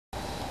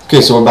Okay,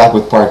 so we're back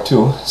with part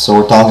two. So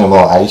we're talking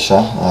about Aisha,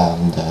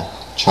 the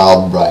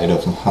child bride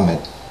of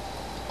Muhammad.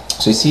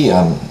 So you see,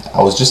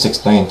 I was just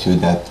explaining to you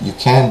that you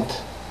can't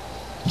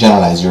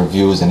generalize your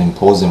views and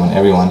impose them on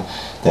everyone,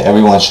 that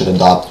everyone should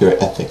adopt your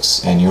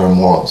ethics and your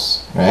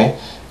morals, right?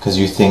 Because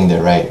you think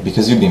they're right.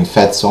 Because you've been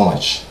fed so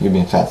much,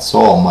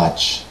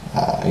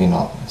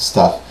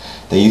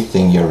 stuff that you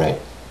think you're right.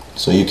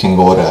 So you can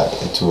go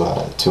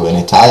to an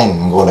Italian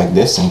and go like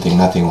this and think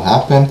nothing will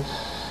happen.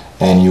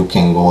 And you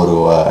can go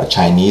to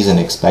Chinese and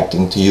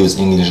expecting to use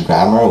English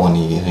grammar when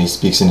he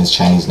speaks in his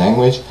Chinese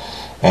language,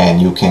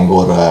 and you can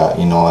go to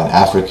an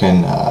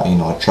African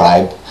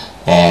tribe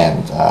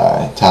and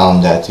tell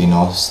him that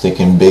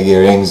sticking big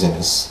earrings in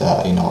his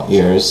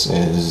ears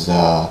is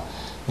not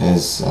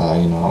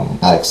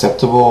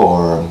acceptable.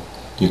 Or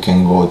you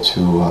can go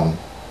to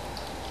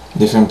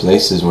different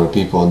places where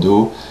people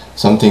do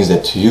some things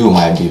that to you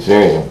might be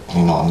very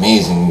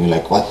amazing. You're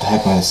like, what the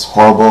heck, man, it's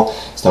horrible,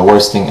 it's the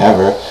worst thing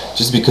ever,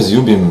 just because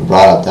you've been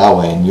brought up that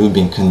way and you've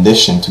been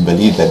conditioned to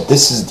believe that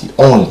this is the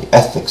only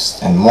ethics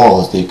and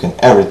morals that you can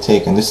ever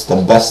take, and this is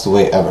the best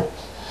way ever.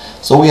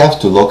 So we have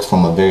to look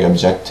from a very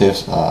objective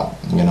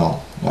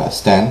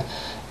stand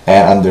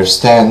and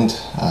understand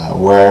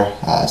where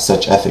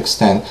such ethics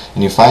stand.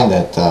 And you find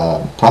that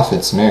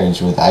Prophet's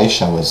marriage with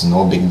Aisha was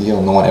no big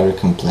deal. No one ever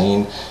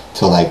complained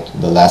till like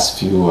the last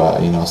few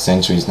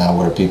centuries now,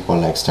 where people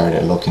like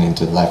started looking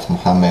into the life of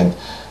Muhammad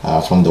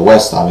from the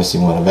West, obviously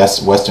from a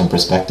Western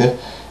perspective,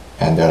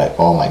 and they're like,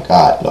 oh my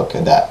God, look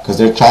at that, because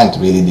they're trying to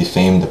really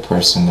defame the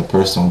person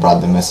who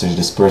brought the message.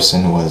 This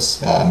person who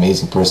was an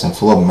amazing person,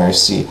 full of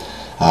mercy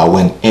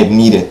when it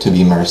needed to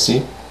be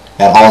mercy,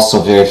 and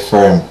also very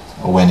firm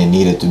when it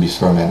needed to be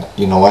firm. And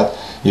you know what?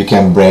 You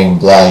can bring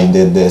blah, he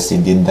did this, he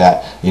did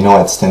that.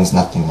 It stands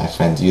nothing, my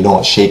friend. You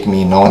don't shake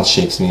me, no one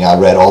shakes me. I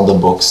read all the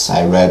books,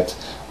 I read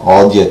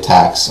all the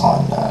attacks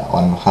on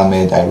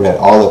Muhammad, I read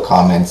all the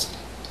comments.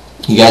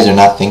 You guys are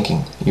not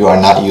thinking. You are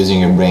not using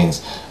your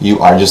brains. You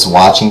are just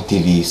watching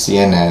TV,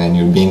 CNN, and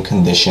you're being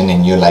conditioned,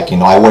 and you're like,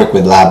 I work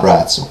with lab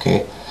rats,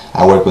 okay?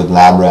 I work with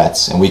lab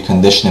rats, and we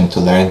condition them to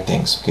learn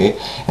things, okay?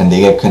 And they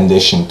get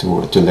conditioned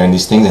to learn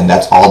these things, and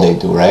that's all they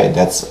do, right?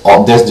 That's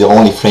the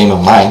only frame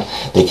of mind.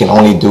 They can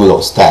only do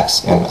those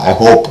tasks. And I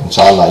hope,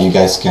 inshallah, you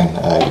guys can,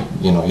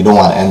 you don't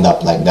want to end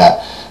up like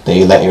that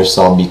you let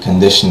yourself be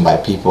conditioned by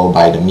people,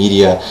 by the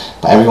media,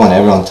 by everyone.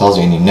 Everyone tells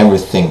you, and you never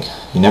think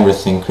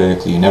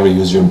critically, you never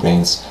use your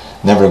brains,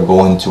 never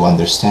go into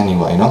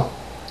understanding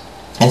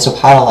And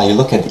subhanAllah, you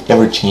look at the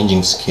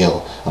ever-changing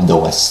scale of the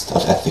West,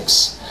 of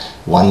ethics.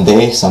 One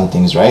day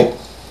something's right,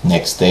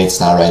 next day it's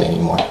not right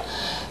anymore.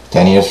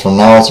 10 years from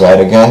now it's right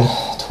again,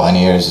 20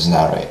 years is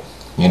not right.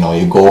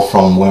 You go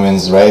from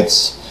women's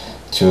rights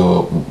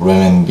to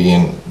women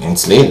being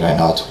enslaved right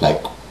now to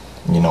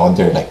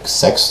they're like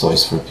sex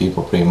toys for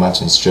people pretty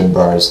much in strip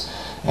bars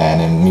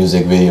and in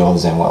music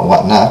videos and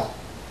whatnot.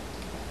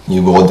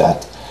 You go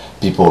that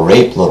people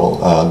rape little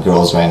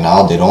girls right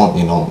now. They don't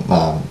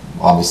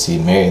obviously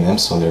marry them,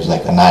 so there's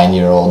like a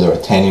 9-year-old or a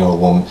 10-year-old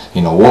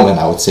woman,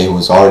 I would say,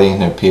 who's already in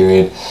her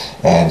period,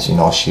 and she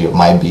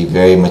might be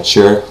very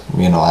mature.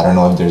 I don't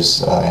know if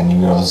there's any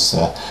girls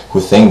who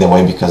think that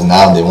way, because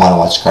now they want to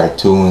watch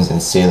cartoons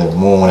and Sailor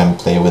Moon and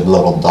play with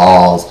little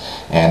dolls,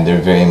 and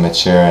they're very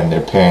mature, and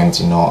their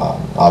parents,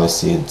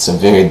 obviously it's a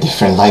very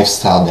different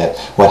lifestyle that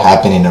what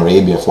happened in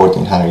Arabia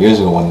 1400 years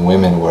ago, when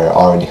women were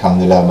already,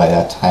 alhamdulillah, by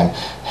that time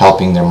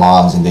helping their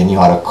moms, and they knew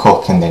how to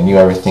cook, and they knew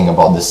everything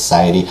about the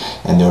society,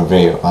 and they were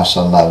very,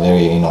 mashallah,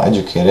 very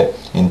educated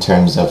in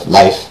terms of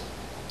life.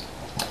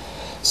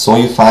 So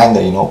you find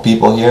that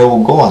people here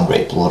will go and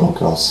rape little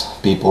girls.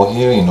 People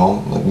here,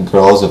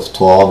 girls of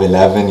 12,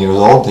 11 years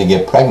old, they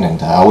get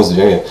pregnant. I was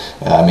very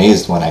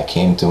amazed when I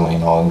came to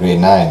grade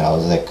 9. I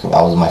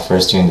was my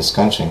first year in this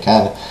country in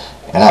Canada,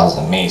 and I was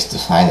amazed to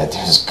find that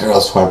there's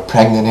girls who are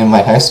pregnant in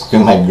my high school,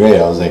 in my grade.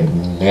 I was like,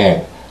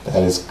 man,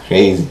 that is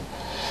crazy.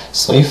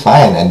 So you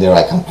find, and they're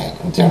like,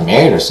 they're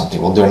married or something.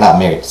 Well, they're not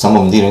married. Some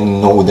of them didn't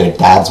even know who their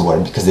dads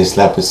were because they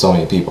slept with so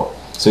many people.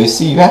 So you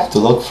see, you have to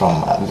look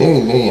from a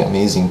very, very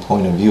amazing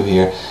point of view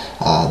here,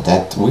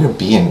 that we're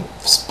being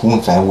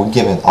spoon-fed. We're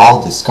given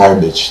all this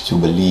garbage to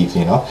believe,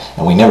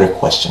 and we never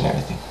question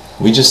everything.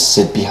 We just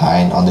sit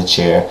behind on the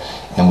chair,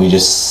 and we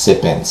just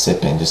sip in,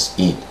 just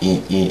eat,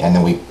 and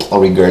then we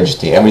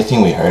regurgitate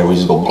everything we heard. We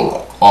just go,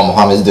 oh,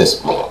 Muhammad's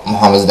this,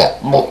 Muhammad's that,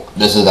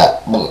 this is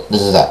that,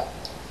 this is that.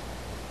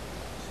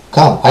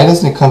 Come, why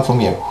doesn't it come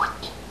from here?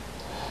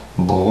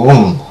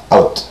 Boom,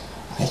 out.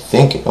 I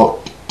think it,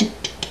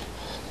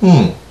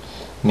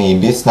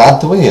 maybe it's not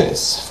the way it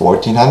is.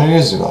 1400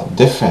 years ago,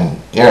 different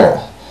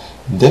era,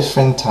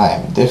 different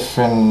time,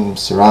 different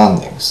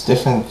surroundings,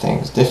 different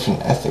things,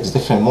 different ethics,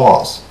 different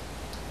morals.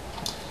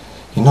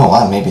 You know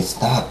what, maybe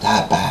it's not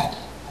that bad.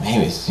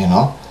 Maybe it's,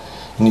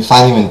 and you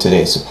find even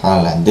today,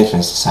 subhanAllah, in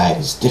different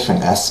societies,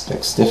 different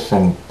aspects,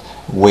 different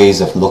ways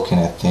of looking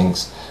at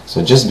things.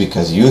 So just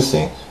because you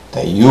think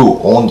that you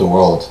own the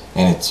world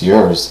and it's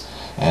yours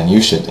and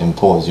you should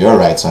impose your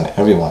rights on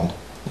everyone,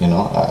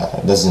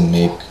 doesn't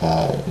make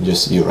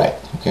just you right,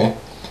 okay?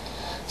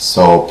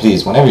 So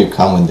please, whenever you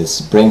come with this,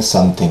 bring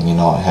something, you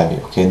know,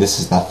 heavy. Okay, this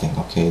is nothing.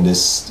 Okay,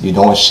 this, you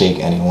don't shake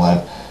anyone,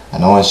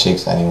 and no one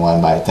shakes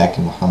anyone by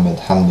attacking Muhammad.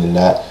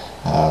 Alhamdulillah,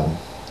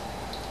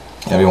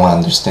 everyone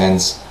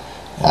understands.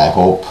 I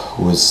hope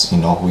who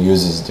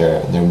uses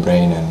their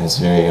brain and is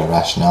very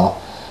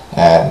rational,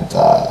 and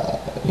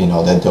you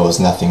know that there was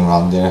nothing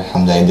wrong there.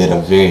 Alhamdulillah, did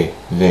a very,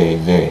 very,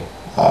 very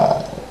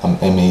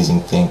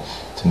amazing thing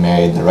to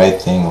marry the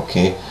right thing.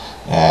 Okay,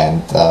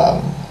 and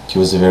he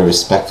was a very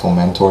respectful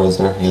mentor as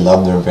her. He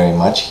loved her very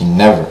much. He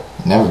never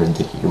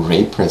did he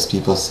rape her, as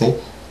people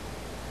say.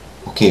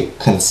 Okay,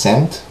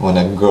 consent, when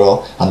a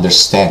girl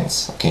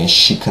understands, okay,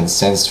 she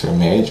consents to her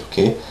marriage.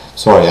 Okay,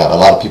 sorry, a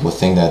lot of people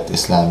think that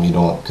Islam, you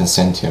don't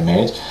consent to your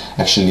marriage.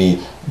 Actually,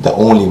 the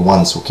only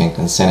ones who can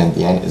consent in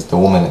the end is the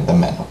woman and the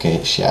man.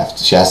 Okay, she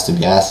has to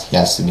be asked, he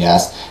has to be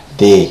asked.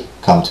 They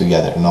come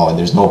together. No,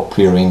 there's no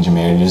prearranged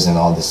marriages and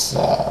all this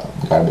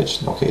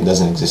garbage. Okay, it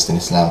doesn't exist in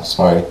Islam.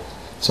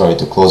 Sorry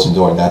to close the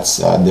door. That's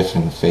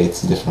different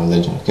faiths, different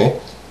religion. Okay,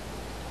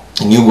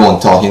 and you go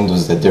and tell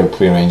Hindus that their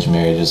prearranged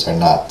marriages are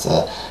not,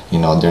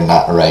 they're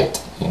not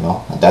right. You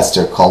know, that's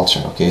their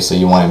culture. Okay, so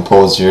you want to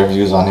impose your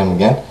views on him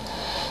again?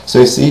 So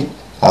you see,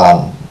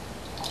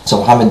 so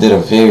Muhammad did a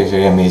very,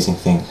 very amazing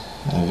thing,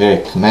 a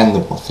very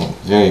commendable thing,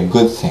 very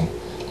good thing.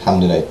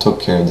 Alhamdulillah, he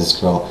took care of this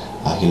girl.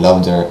 He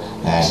loved her,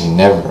 and he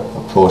never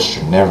approached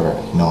her, never,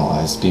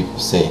 as people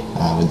say,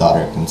 without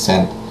her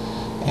consent.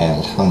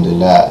 And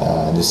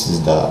Alhamdulillah, this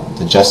is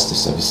the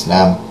justice of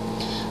Islam,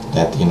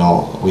 that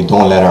we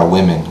don't let our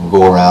women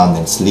go around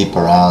and sleep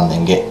around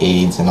and get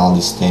AIDS and all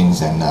these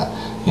things, and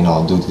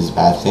do these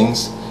bad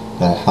things.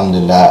 But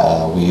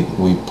Alhamdulillah,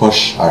 we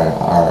push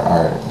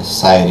our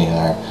society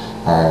and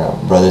our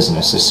brothers and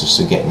our sisters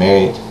to get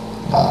married,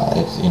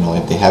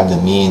 if they have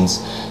the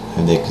means,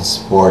 if they can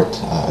support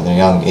their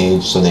young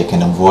age, so they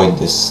can avoid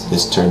this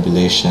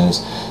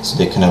turbulations, so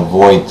they can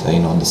avoid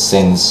the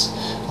sins,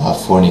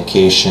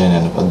 fornication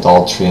and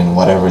adultery and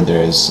whatever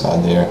there is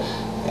there.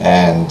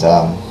 And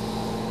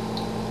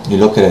you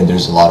look at it,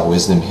 there's a lot of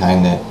wisdom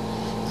behind it.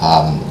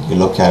 You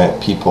look at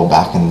it, people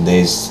back in the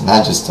days,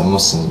 not just the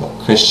Muslims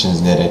but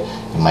Christians did it.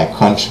 In my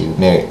country, we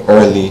married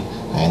early.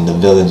 In the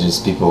villages,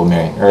 people were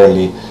marrying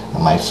early.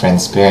 My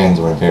friends' parents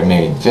were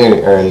married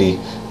very early.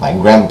 My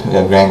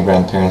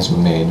grandparents were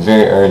married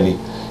very early.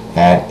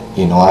 And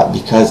you know what,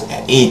 because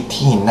at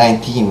 18,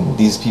 19,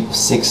 these people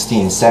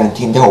 16,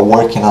 17, they were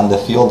working on the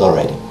field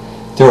already.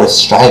 They were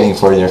striving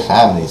for their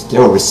families. They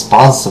were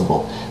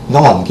responsible.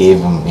 No one gave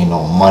them,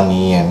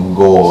 money and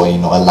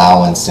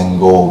allowance and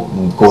go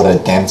to a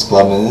dance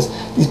club and this.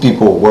 These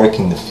people were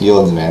working the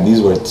fields, man.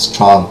 These were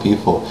strong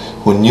people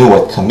who knew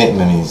what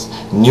commitment is,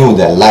 knew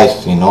that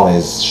life,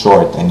 is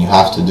short, and you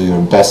have to do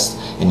your best,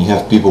 and you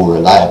have people who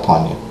rely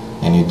upon you,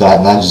 and you're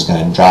not just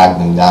gonna drag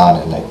them down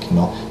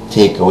and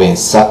take away and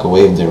suck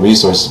away their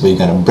resources, but you're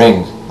gonna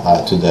bring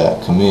to the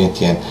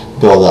community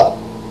and build up.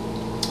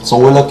 So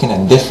we're looking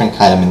at different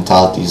kind of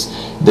mentalities,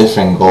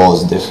 different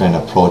goals, different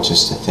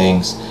approaches to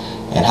things.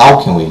 And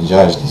how can we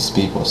judge these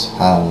people,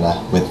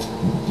 subhanAllah, with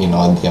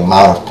the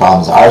amount of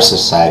problems our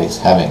society is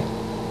having?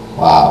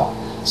 Wow.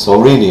 So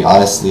really,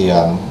 honestly,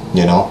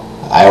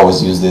 I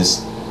always use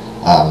this.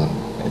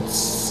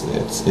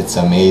 It's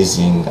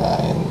amazing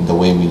in the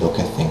way we look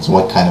at things,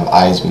 what kind of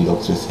eyes we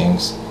look through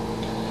things.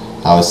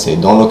 I would say,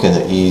 don't look at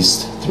the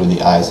East through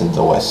the eyes of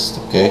the West.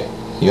 Okay,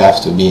 you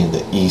have to be in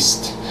the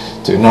East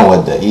to know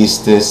what the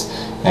East is,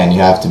 and you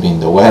have to be in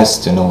the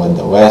West to know what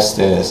the West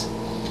is.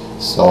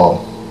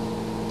 So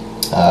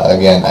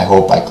again, I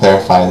hope I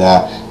clarify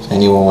that. If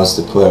anyone wants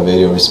to put a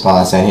video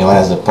response, anyone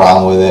has a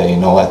problem with it, you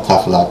know what,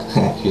 tough luck.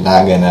 You're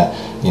not gonna,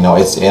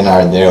 it's in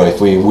our there.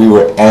 If we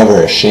were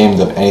ever ashamed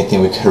of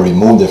anything, we could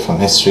remove it from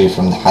history,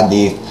 from the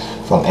hadith,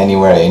 from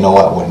anywhere. You know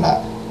what, we're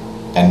not.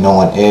 And no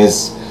one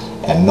is,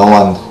 and no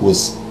one who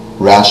is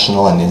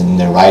rational and is in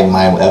their right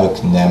mind will ever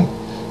condemn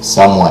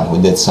someone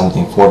who did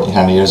something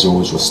 1400 years ago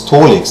which was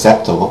totally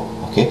acceptable.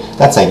 Okay,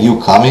 that's like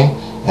you coming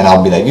and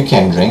I'll be like, you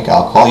can't drink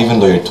alcohol even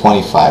though you're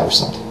 25 or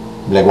something.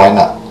 Be like, why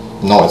not?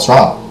 No, it's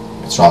wrong.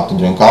 It's wrong to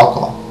drink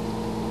alcohol.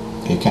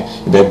 You can't.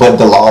 But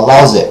the law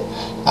allows it.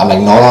 I'm like,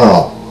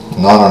 no.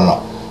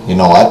 You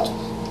know what?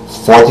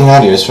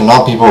 1400 years from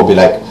now, people will be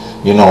like,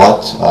 you know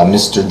what,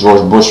 Mr.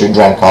 George Bush, you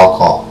drank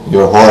alcohol.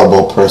 You're a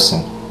horrible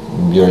person.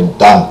 You're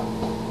done.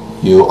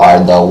 You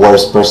are the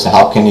worst person.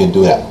 How can you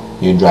do that?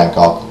 You drank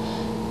alcohol.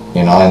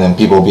 And then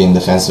people will be in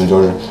defense of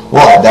George.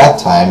 Well, at that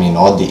time,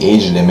 the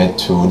age limit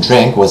to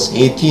drink was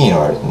 18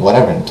 or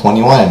whatever,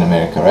 21 in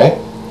America, right?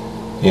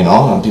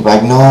 And people are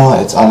like,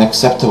 no, it's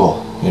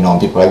unacceptable.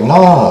 And people are like,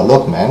 no,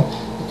 look, man.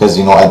 Because,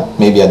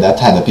 maybe at that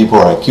time, the people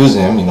are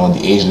accusing him,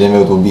 the age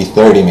limit would be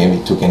 30,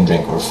 maybe two can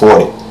drink, or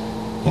 40.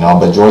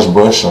 But George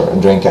Bush or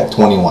drink at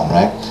 21,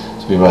 right?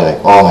 So people are like,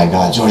 oh my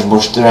God, George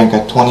Bush drank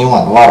at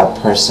 21. What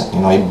a person.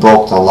 He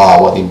broke the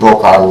law. He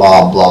broke our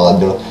law, blah, blah,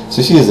 blah. So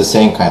you see, it's the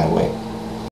same kind of way.